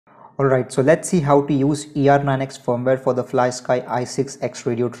Alright, so let's see how to use ER9X firmware for the Flysky i6X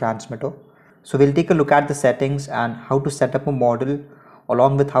radio transmitter. So we'll take a look at the settings and how to set up a model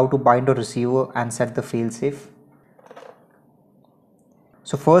along with how to bind a receiver and set the failsafe.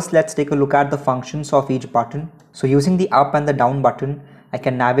 So first let's take a look at the functions of each button. So using the up and the down button, I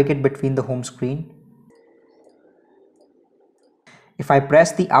can navigate between the home screen. If I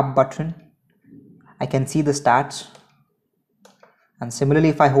press the up button, I can see the stats. And similarly,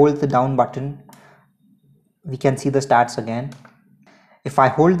 if I hold the down button, we can see the stats again. If I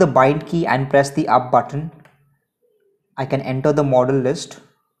hold the bind key and press the up button, I can enter the model list.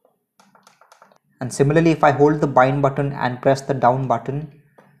 And similarly, if I hold the bind button and press the down button,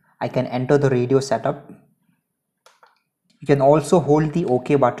 I can enter the radio setup. You can also hold the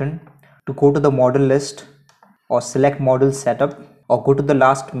OK button to go to the model list or select model setup, or go to the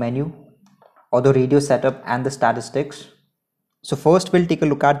last menu or the radio setup and the statistics. So first we'll take a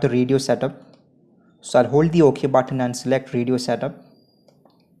look at the radio setup. So I'll hold the OK button and select radio setup.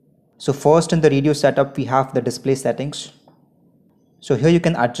 So first in the radio setup we have the display settings. So here you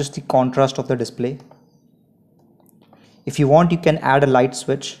can adjust the contrast of the display. If you want, you can add a light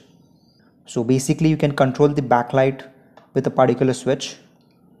switch. So basically you can control the backlight with a particular switch.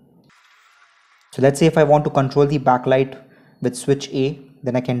 So let's say if I want to control the backlight with switch A,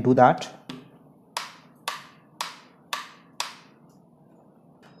 then I can do that.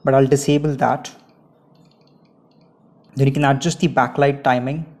 But I'll disable that. Then you can adjust the backlight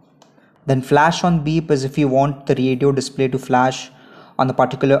timing. Then flash on beep is if you want the radio display to flash on a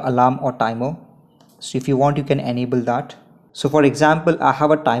particular alarm or timer. So if you want, you can enable that. So for example, I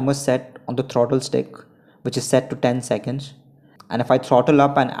have a timer set on the throttle stick, which is set to 10 seconds. And if I throttle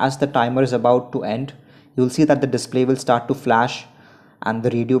up and as the timer is about to end, you'll see that the display will start to flash and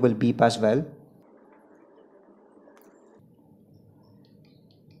the radio will beep as well.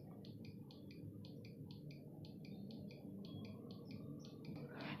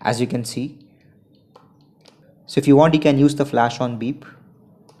 As you can see. So if you want, you can use the flash on beep.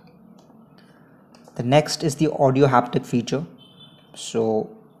 The next is the audio haptic feature. So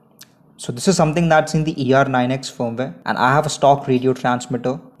this is something that's in the ER9X firmware, and I have a stock radio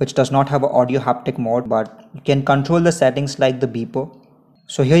transmitter which does not have an audio haptic mode, but you can control the settings like the beeper.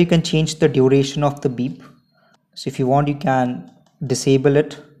 So here you can change the duration of the beep. So if you want, you can disable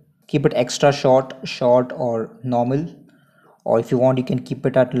it, keep it extra short or normal. Or if you want, you can keep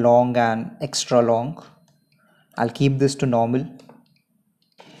it at long and extra long. I'll keep this to normal.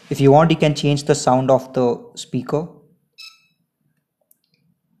 If you want, you can change the sound of the speaker.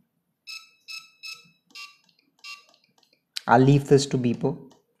 I'll leave this to beeper.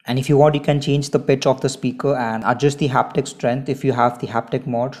 And if you want, you can change the pitch of the speaker and adjust the haptic strength if you have the haptic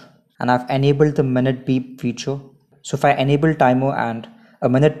mod. And I've enabled the minute beep feature. So if I enable timer and a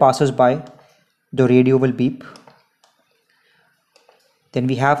minute passes by, the radio will beep. Then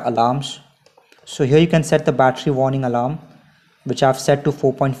we have alarms. So here you can set the battery warning alarm, which I've set to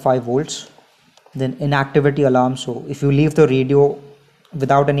 4.5 volts. Then inactivity alarm. So if you leave the radio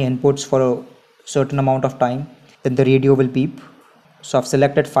without any inputs for a certain amount of time, then the radio will beep. So I've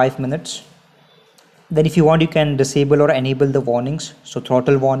selected 5 minutes. Then if you want, you can disable or enable the warnings. So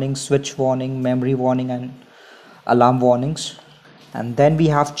throttle warning, switch warning, memory warning and alarm warnings. And then we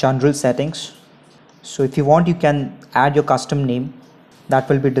have general settings. So if you want, you can add your custom name that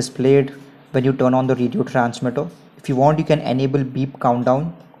will be displayed when you turn on the radio transmitter. If you want, you can enable beep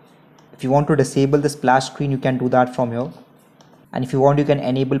countdown. If you want to disable the splash screen, you can do that from here. And if you want, you can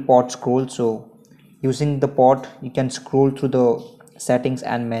enable port scroll. So using the port, you can scroll through the settings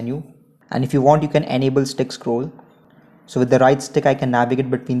and menu. And if you want, you can enable stick scroll. So with the right stick, I can navigate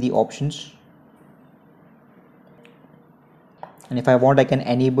between the options. And if I want, I can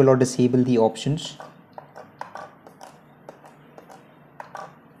enable or disable the options.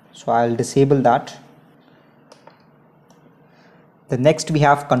 So I'll disable that. The next we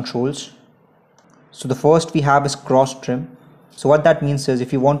have controls. So the first we have is cross trim. So what that means is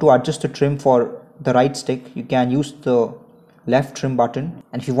if you want to adjust the trim for the right stick, you can use the left trim button.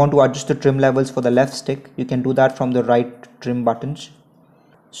 And if you want to adjust the trim levels for the left stick, you can do that from the right trim buttons.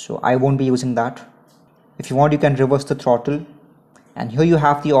 So I won't be using that. If you want, you can reverse the throttle. And here you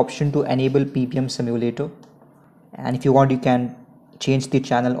have the option to enable PPM simulator. And if you want, you can change the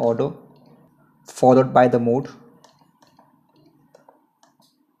channel order followed by the mode.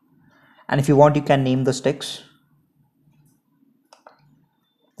 And if you want, you can name the sticks.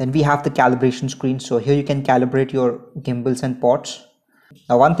 Then we have the calibration screen. So here you can calibrate your gimbals and pots.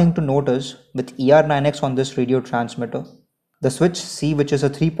 Now one thing to note is with ER9X on this radio transmitter, the switch C, which is a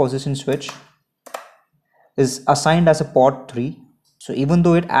 3-position switch, is assigned as a port 3. So even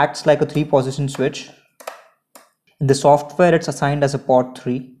though it acts like a 3-position switch, in the software it's assigned as a port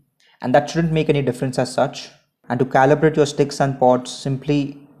 3, and that shouldn't make any difference as such. And to calibrate your sticks and pods,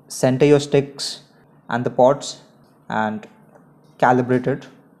 simply center your sticks and the pods and calibrate it.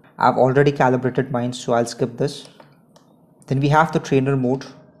 I've already calibrated mine, so I'll skip this. Then we have the trainer mode.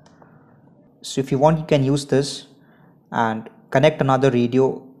 So if you want, you can use this and connect another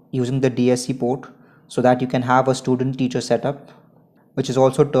radio using the DSC port so that you can have a student teacher setup, which is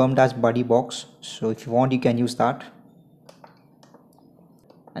also termed as buddy box. So if you want, you can use that.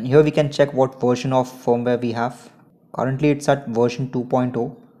 And here we can check what version of firmware we have. Currently it's at version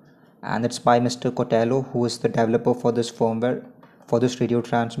 2.0 and it's by Mr. Cotello, who is the developer for this firmware for this radio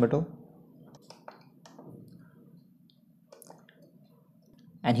transmitter.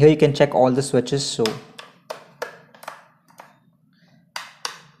 And here you can check all the switches. So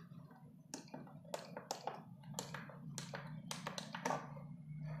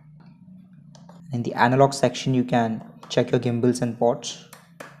in the analog section you can check your gimbals and pods.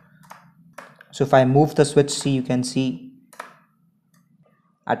 So if I move the switch C, you can see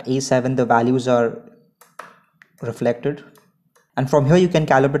at A7 the values are reflected. And from here you can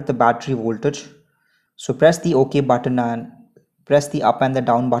calibrate the battery voltage. So press the OK button and press the up and the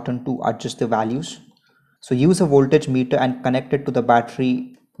down button to adjust the values. So use a voltage meter and connect it to the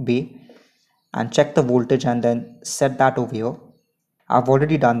battery bay and check the voltage and then set that over here. I've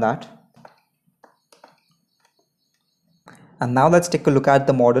already done that. And now let's take a look at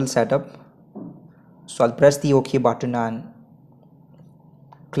the model setup. So I'll press the OK button and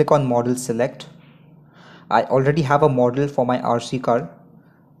click on model select. I already have a model for my RC car,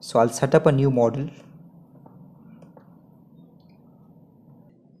 so I'll set up a new model.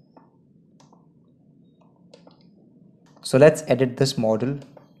 So let's edit this model.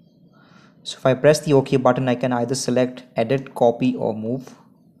 So if I press the OK button, I can either select edit, copy or move.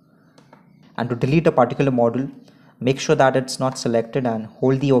 And to delete a particular model, make sure that it's not selected and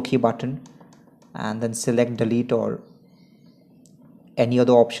hold the OK button and then select delete or any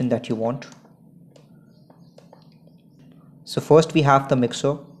other option that you want. So first we have the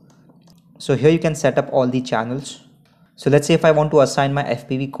mixer. So here you can set up all the channels. So let's say if I want to assign my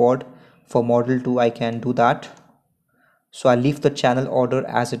FPV cord for model 2, I can do that. So I'll leave the channel order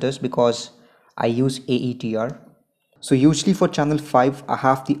as it is because I use AETR. So usually for channel 5 I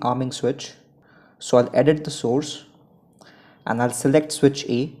have the arming switch. So I'll edit the source and I'll select switch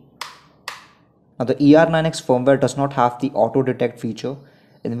A. Now the ER9X firmware does not have the auto detect feature,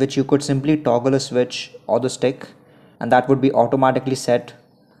 in which you could simply toggle a switch or the stick and that would be automatically set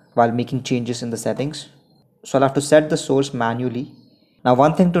while making changes in the settings. So I'll have to set the source manually. Now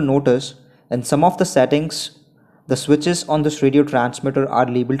one thing to notice, in some of the settings the switches on this radio transmitter are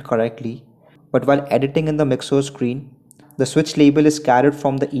labeled correctly, but while editing in the mixer screen, the switch label is carried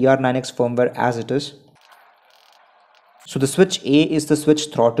from the ER9X firmware as it is. So the switch A is the switch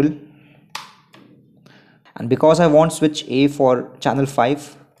throttle, and because I want switch A for channel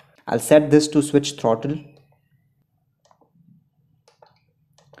 5, I'll set this to switch throttle.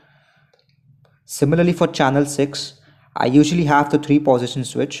 Similarly for channel 6, I usually have the 3-position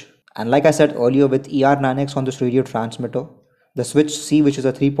switch, and like I said earlier, with ER9X on this radio transmitter, the switch C, which is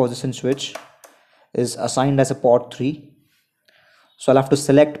a 3-position switch, is assigned as a port 3. So I'll have to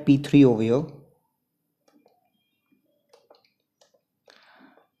select P3 over here.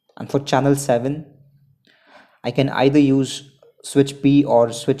 And for channel 7, I can either use switch B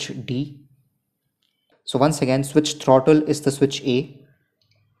or switch D. So once again, switch throttle is the switch A.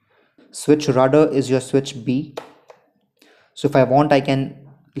 Switch rudder is your switch B. So if I want, I can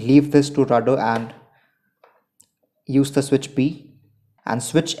leave this to rudder and use the switch B. And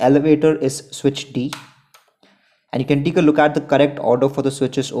switch elevator is switch D. And you can take a look at the correct order for the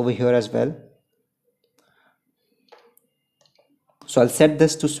switches over here as well. So I'll set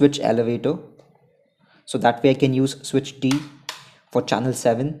this to switch elevator. So that way I can use switch D for channel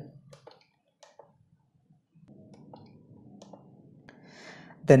 7.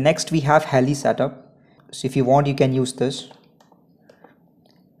 Then next we have heli setup. So if you want, you can use this.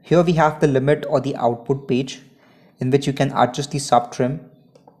 Here we have the limit or the output page in which you can adjust the sub trim.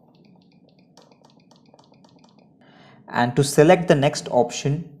 And to select the next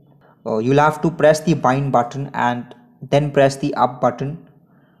option, you'll have to press the bind button and then press the up button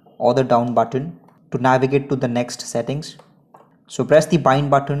or the down button to navigate to the next settings. So press the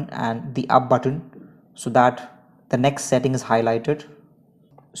bind button and the up button so that the next setting is highlighted.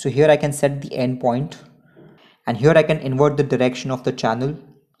 So here I can set the end point, and here I can invert the direction of the channel.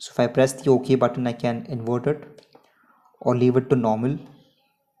 So if I press the OK button, I can invert it or leave it to normal.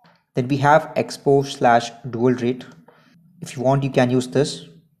 Then we have expo/dual rate. If you want, you can use this.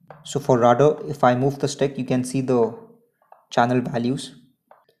 So for rudder, if I move the stick, you can see the channel values.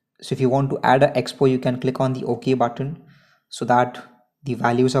 So if you want to add an expo, you can click on the OK button so that the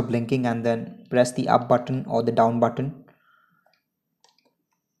values are blinking, and then press the up button or the down button.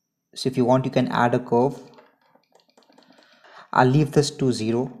 So if you want, you can add a curve. I'll leave this to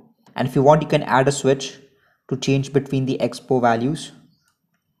 0. And if you want, you can add a switch to change between the expo values.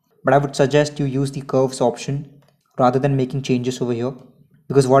 But I would suggest you use the curves option rather than making changes over here,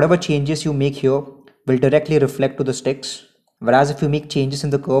 because whatever changes you make here will directly reflect to the sticks. Whereas if you make changes in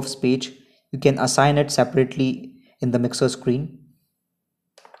the curves page, you can assign it separately in the mixer screen.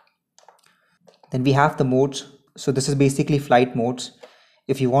 Then we have the modes. So this is basically flight modes.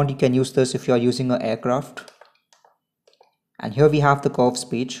 If you want, you can use this if you are using an aircraft. And here we have the curves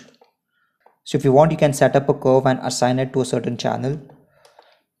page. So if you want, you can set up a curve and assign it to a certain channel.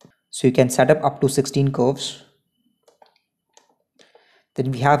 So you can set up to 16 curves.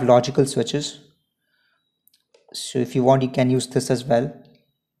 Then we have logical switches. So if you want, you can use this as well.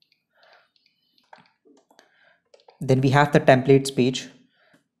 Then we have the templates page.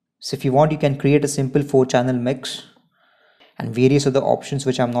 So if you want, you can create a simple 4-channel mix and various other options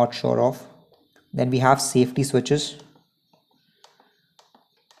which I'm not sure of. Then we have safety switches,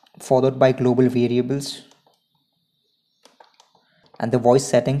 followed by global variables, and the voice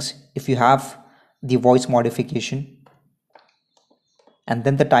settings if you have the voice modification, and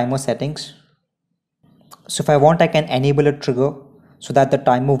then the timer settings. So if I want, I can enable a trigger so that the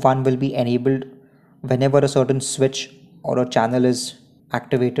timer 1 will be enabled whenever a certain switch or a channel is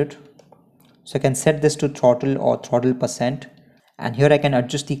activated. So I can set this to throttle or throttle %, and here I can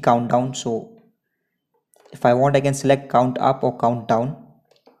adjust the countdown. So if I want, I can select count up or count down.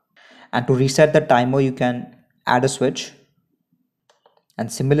 And to reset the timer, you can add a switch,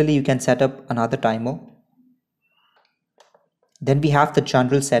 and similarly you can set up another timer. Then we have the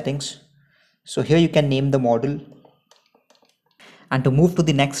general settings. So here you can name the model, and to move to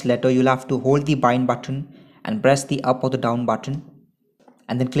the next letter, you'll have to hold the bind button and press the up or the down button,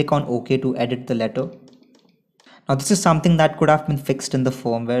 and then click on OK to edit the letter. Now this is something that could have been fixed in the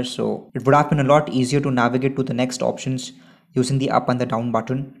firmware, so it would have been a lot easier to navigate to the next options using the up and the down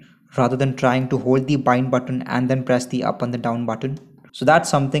button rather than trying to hold the bind button and then press the up and the down button. So that's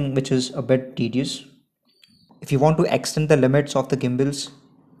something which is a bit tedious. If you want to extend the limits of the gimbals,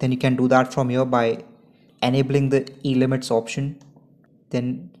 then you can do that from here by enabling the E-limits option.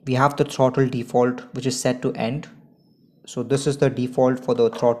 Then we have the throttle default, which is set to end. So this is the default for the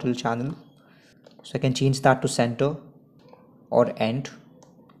throttle channel. So I can change that to center or end.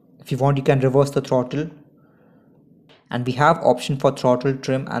 If you want, you can reverse the throttle. And we have option for throttle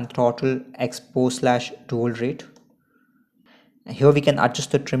trim and throttle expo/dual rate. And here we can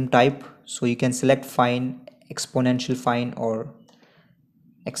adjust the trim type. So you can select fine, exponential fine, or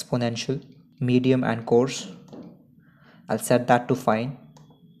exponential, medium, and coarse. I'll set that to fine.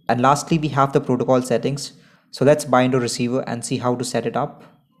 And lastly, we have the protocol settings. So let's bind a receiver and see how to set it up.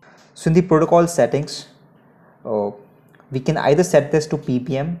 So in the protocol settings, we can either set this to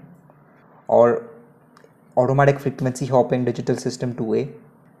PPM or automatic frequency hopping digital system 2A,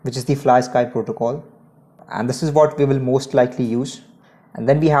 which is the FlySky protocol. And this is what we will most likely use. And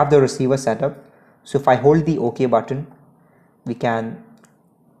then we have the receiver setup. So if I hold the OK button, we can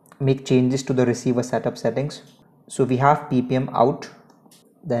make changes to the receiver setup settings. So we have PPM out,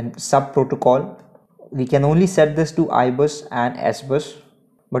 then sub protocol. We can only set this to iBus and SBus,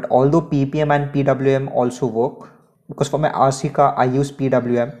 but although PPM and PWM also work, because for my RC car I use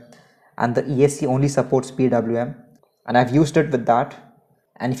PWM and the ESC only supports PWM, and I've used it with that.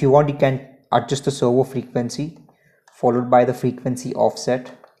 And if you want, you can adjust the servo frequency followed by the frequency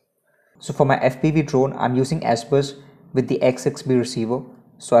offset. So for my FPV drone, I'm using SBus with the XXB receiver.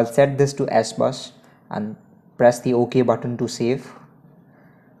 So I'll set this to SBus and press the OK button to save.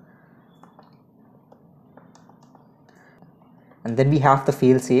 And then we have the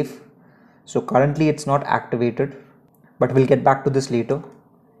failsafe. So currently it's not activated, but we'll get back to this later.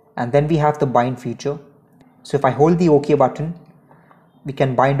 And then we have the bind feature. So if I hold the OK button, we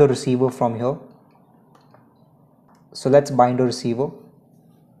can bind a receiver from here. So let's bind a receiver.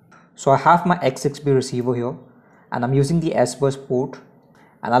 So I have my XXB receiver here, and I'm using the SBus port,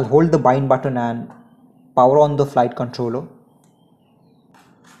 and I'll hold the bind button and power on the flight controller.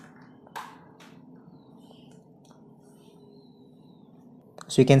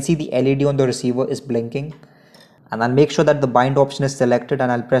 So you can see the LED on the receiver is blinking, and I'll make sure that the bind option is selected,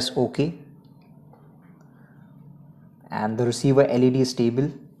 and I'll press OK. And the receiver LED is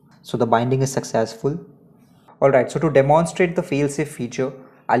stable, so the binding is successful. Alright, so to demonstrate the failsafe feature,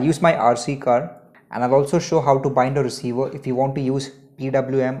 I'll use my RC car, and I'll also show how to bind a receiver if you want to use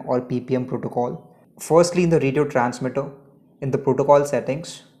PWM or PPM protocol. Firstly, in the radio transmitter, in the protocol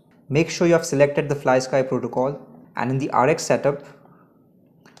settings, make sure you have selected the FlySky protocol, and in the RX setup,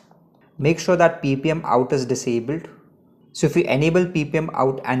 make sure that PPM out is disabled. So if you enable PPM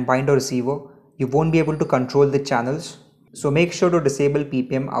out and bind a receiver, you won't be able to control the channels. So make sure to disable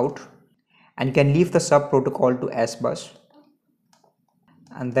PPM out, and you can leave the sub protocol to S bus,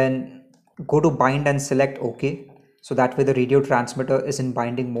 and then go to bind and select OK. So that way the radio transmitter is in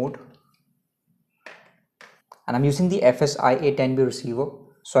binding mode. And I'm using the FSI810B receiver.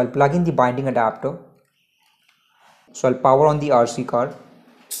 So I'll plug in the binding adapter. So I'll power on the RC card.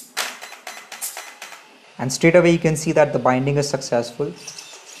 And straight away you can see that the binding is successful.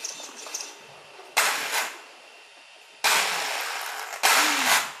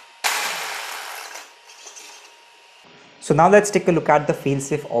 So now let's take a look at the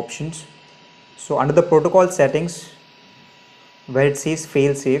failsafe options. So under the protocol settings, where it says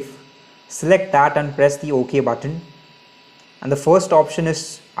failsafe, select that and press the OK button. And the first option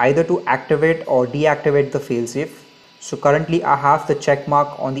is either to activate or deactivate the failsafe. So currently I have the check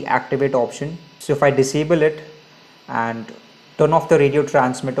mark on the activate option. So if I disable it and turn off the radio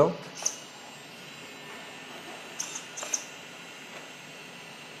transmitter,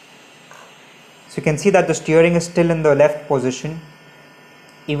 so you can see that the steering is still in the left position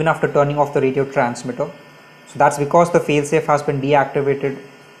even after turning off the radio transmitter. So that's because the failsafe has been deactivated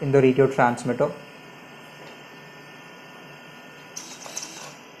in the radio transmitter.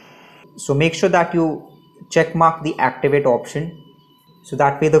 So make sure that you check mark the activate option, so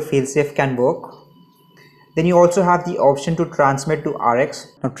that way the failsafe can work. Then you also have the option to transmit to RX.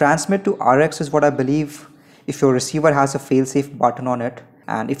 Now transmit to RX is what I believe if your receiver has a failsafe button on it,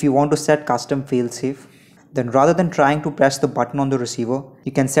 and if you want to set custom failsafe, then rather than trying to press the button on the receiver,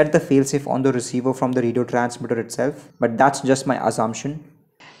 you can set the failsafe on the receiver from the radio transmitter itself, but that's just my assumption.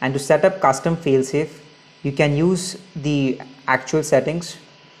 And to set up custom failsafe, you can use the actual settings.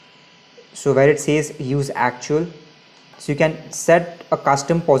 So where it says use actual, so you can set a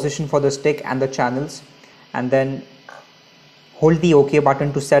custom position for the stick and the channels, and then hold the OK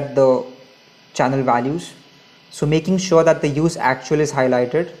button to set the channel values. So making sure that the use actual is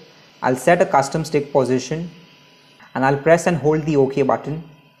highlighted, I'll set a custom stick position and I'll press and hold the OK button.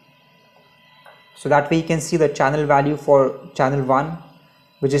 So that way you can see the channel value for channel 1,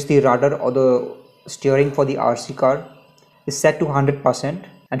 which is the rudder or the steering for the RC car, is set to 100%.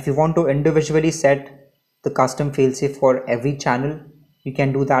 And if you want to individually set the custom failsafe for every channel, you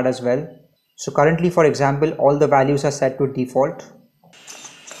can do that as well. So currently, for example, all the values are set to default.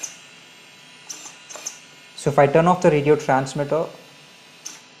 So if I turn off the radio transmitter,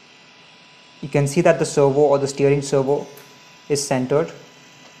 you can see that the servo or the steering servo is centered.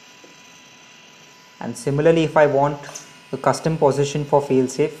 And similarly, if I want the custom position for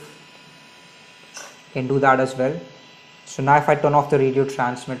failsafe, I can do that as well. So now if I turn off the radio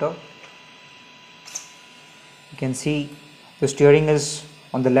transmitter, you can see the steering is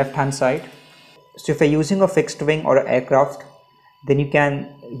on the left hand side. So if you're using a fixed wing or an aircraft, then you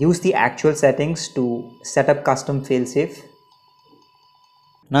can use the actual settings to set up custom failsafe.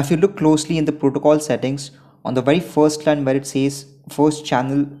 Now if you look closely in the protocol settings, on the very first line where it says first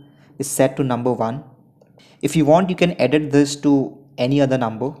channel is set to number 1. If you want, you can edit this to any other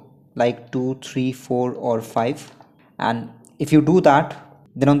number like 2, 3, 4 or 5. And if you do that,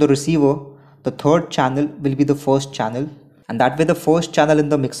 then on the receiver, the third channel will be the first channel, and that way the first channel in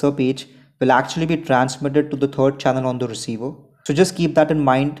the mixer page will actually be transmitted to the third channel on the receiver. So just keep that in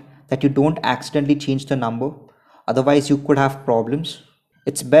mind that you don't accidentally change the number, otherwise you could have problems.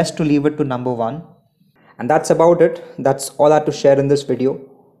 It's best to leave it to number 1. And that's about it. That's all I had to share in this video.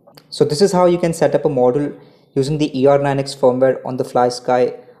 So this is how you can set up a model using the ER9X firmware on the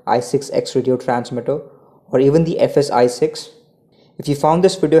FlySky i6X radio transmitter, or even the FSI6. If you found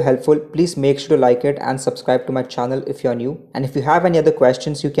this video helpful, please make sure to like it and subscribe to my channel if you are new. And if you have any other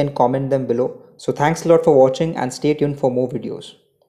questions, you can comment them below. So thanks a lot for watching and stay tuned for more videos.